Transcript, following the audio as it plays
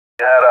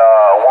had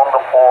a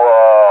wonderful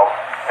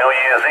New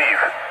Year's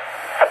Eve.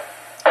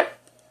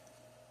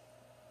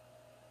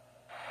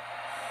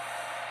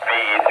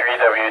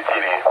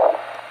 VE3WTD.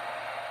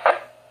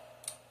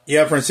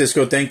 Yeah,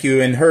 Francisco, thank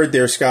you. And heard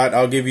there, Scott.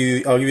 I'll give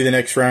you the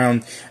next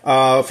round.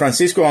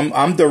 Francisco,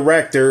 I'm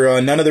direct.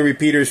 None of the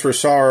repeaters for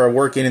SAR are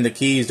working in the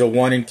Keys. The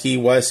one in Key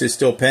West is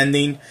still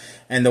pending,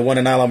 and the one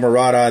in Isla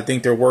Mirada, I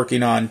think they're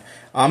working on.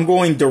 I'm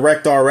going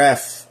direct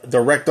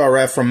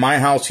RF from my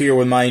house here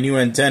with my new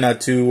antenna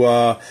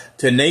to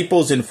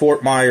Naples and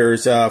Fort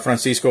Myers,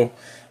 Francisco.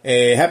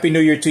 Happy New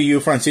Year to you,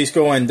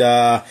 Francisco, and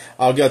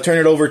I'll turn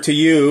it over to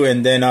you,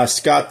 and then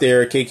Scott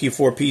there,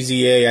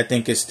 KQ4PZA, I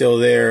think is still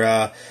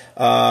there.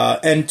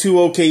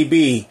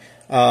 N2OKB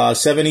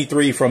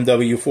 73 from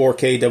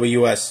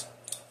W4KWS.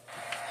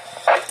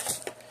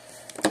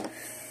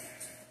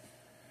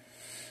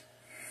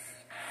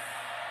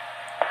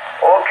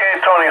 Okay,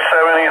 Tony,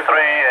 73,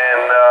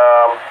 and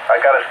I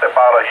got to step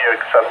out of here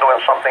because I'm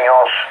doing something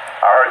else.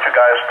 I heard you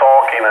guys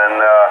talking, and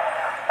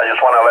I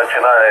just want to let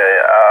you know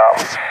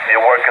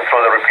you're working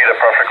through the repeater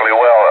perfectly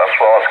well, as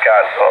well as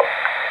Scott.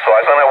 So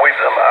I'm going to wait.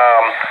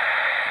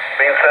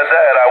 Being said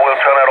that, I will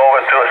turn it over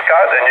to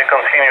Scott, and you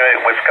continue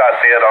it with Scott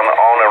there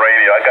on the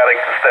radio. I got to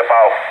step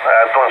out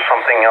doing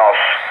something else.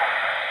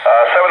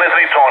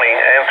 73, Tony,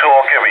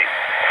 N2OKB.